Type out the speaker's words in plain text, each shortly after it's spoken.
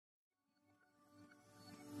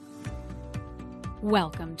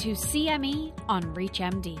Welcome to CME on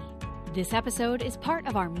ReachMD. This episode is part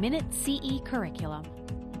of our Minute CE curriculum.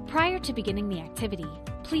 Prior to beginning the activity,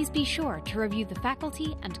 please be sure to review the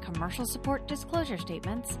faculty and commercial support disclosure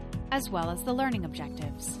statements, as well as the learning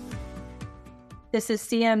objectives. This is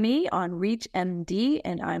CME on ReachMD,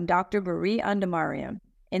 and I'm Dr. Biree Andemariam.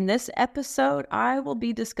 In this episode, I will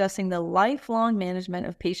be discussing the lifelong management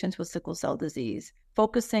of patients with sickle cell disease,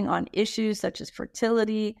 focusing on issues such as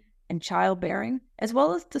fertility and childbearing, as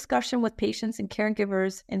well as discussion with patients and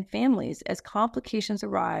caregivers and families as complications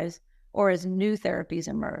arise or as new therapies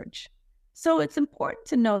emerge. So it's important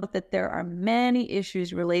to note that there are many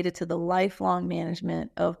issues related to the lifelong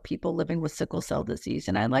management of people living with sickle cell disease,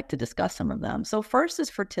 and I'd like to discuss some of them. So first is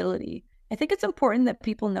fertility. I think it's important that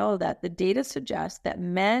people know that the data suggests that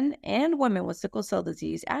men and women with sickle cell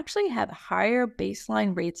disease actually have higher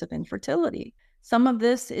baseline rates of infertility. Some of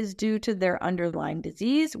this is due to their underlying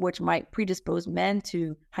disease, which might predispose men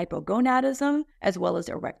to hypogonadism, as well as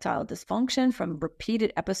erectile dysfunction from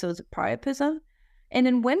repeated episodes of priapism. And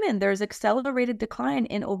in women, there's accelerated decline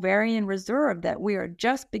in ovarian reserve that we are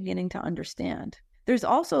just beginning to understand. There's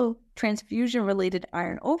also transfusion-related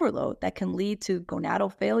iron overload that can lead to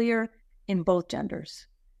gonadal failure in both genders.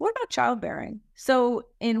 What about childbearing? So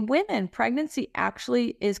in women, pregnancy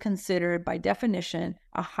actually is considered by definition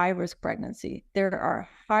a high-risk pregnancy. There are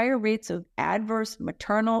higher rates of adverse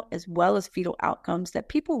maternal as well as fetal outcomes that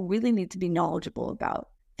people really need to be knowledgeable about.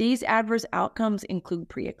 These adverse outcomes include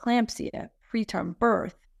preeclampsia, preterm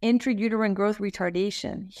birth, intrauterine growth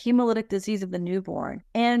retardation, hemolytic disease of the newborn,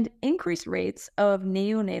 and increased rates of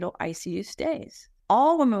neonatal ICU stays.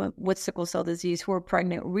 All women with sickle cell disease who are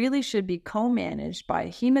pregnant really should be co-managed by a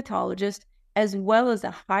hematologist as well as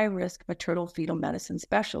a high-risk maternal fetal medicine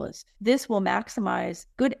specialist. This will maximize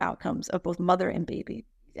good outcomes of both mother and baby.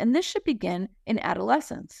 And this should begin in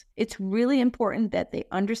adolescence. It's really important that they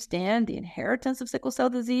understand the inheritance of sickle cell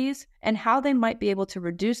disease and how they might be able to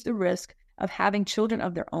reduce the risk of having children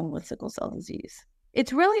of their own with sickle cell disease.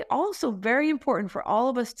 It's really also very important for all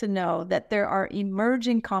of us to know that there are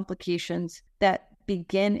emerging complications that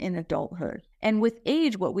begin in adulthood. And with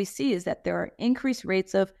age, what we see is that there are increased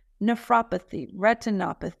rates of nephropathy,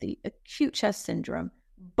 retinopathy, acute chest syndrome,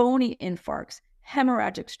 bony infarcts,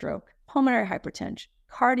 hemorrhagic stroke, pulmonary hypertension,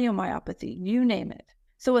 cardiomyopathy, you name it.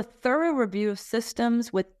 So a thorough review of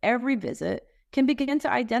systems with every visit can begin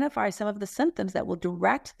to identify some of the symptoms that will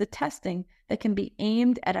direct the testing that can be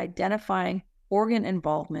aimed at identifying organ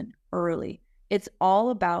involvement early. It's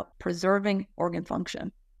all about preserving organ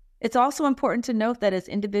function. It's also important to note that as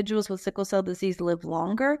individuals with sickle cell disease live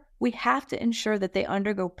longer, we have to ensure that they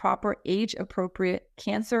undergo proper age-appropriate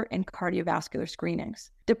cancer and cardiovascular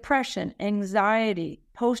screenings. Depression, anxiety,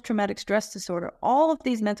 post-traumatic stress disorder, all of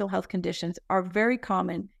these mental health conditions are very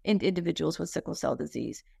common in individuals with sickle cell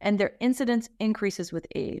disease, and their incidence increases with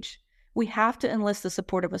age. We have to enlist the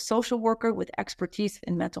support of a social worker with expertise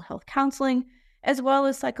in mental health counseling, as well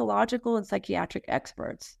as psychological and psychiatric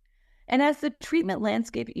experts. And as the treatment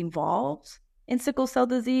landscape evolves in sickle cell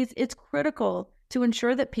disease, it's critical to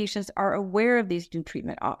ensure that patients are aware of these new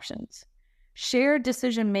treatment options. Shared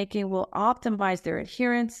decision-making will optimize their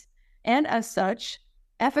adherence, and as such,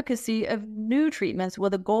 efficacy of new treatments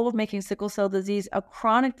with the goal of making sickle cell disease a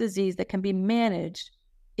chronic disease that can be managed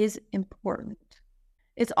is important.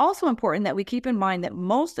 It's also important that we keep in mind that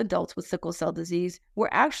most adults with sickle cell disease were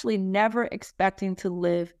actually never expecting to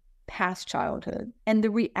live past childhood. And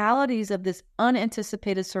the realities of this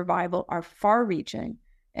unanticipated survival are far-reaching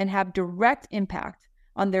and have direct impact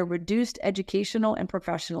on their reduced educational and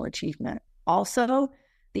professional achievement. Also,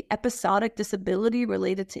 the episodic disability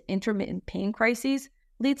related to intermittent pain crises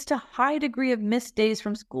leads to a high degree of missed days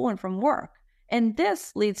from school and from work. And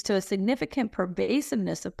this leads to a significant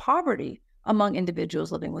pervasiveness of poverty among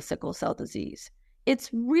individuals living with sickle cell disease. It's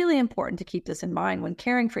really important to keep this in mind when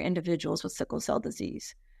caring for individuals with sickle cell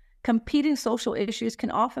disease. Competing social issues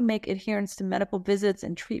can often make adherence to medical visits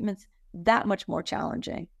and treatments that much more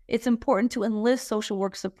challenging. It's important to enlist social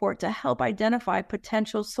work support to help identify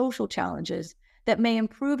potential social challenges that may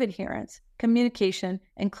improve adherence, communication,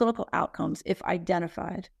 and clinical outcomes if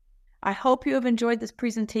identified. I hope you have enjoyed this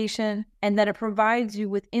presentation and that it provides you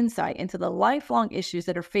with insight into the lifelong issues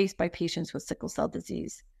that are faced by patients with sickle cell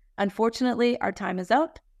disease. Unfortunately, our time is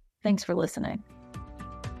up. Thanks for listening.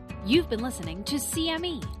 You've been listening to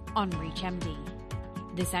CME on ReachMD.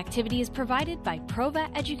 This activity is provided by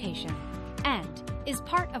Prova Education and is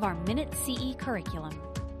part of our Minute CE curriculum.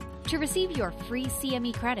 To receive your free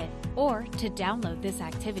CME credit or to download this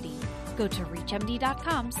activity, go to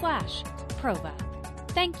reachmd.com/Prova.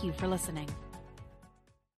 Thank you for listening.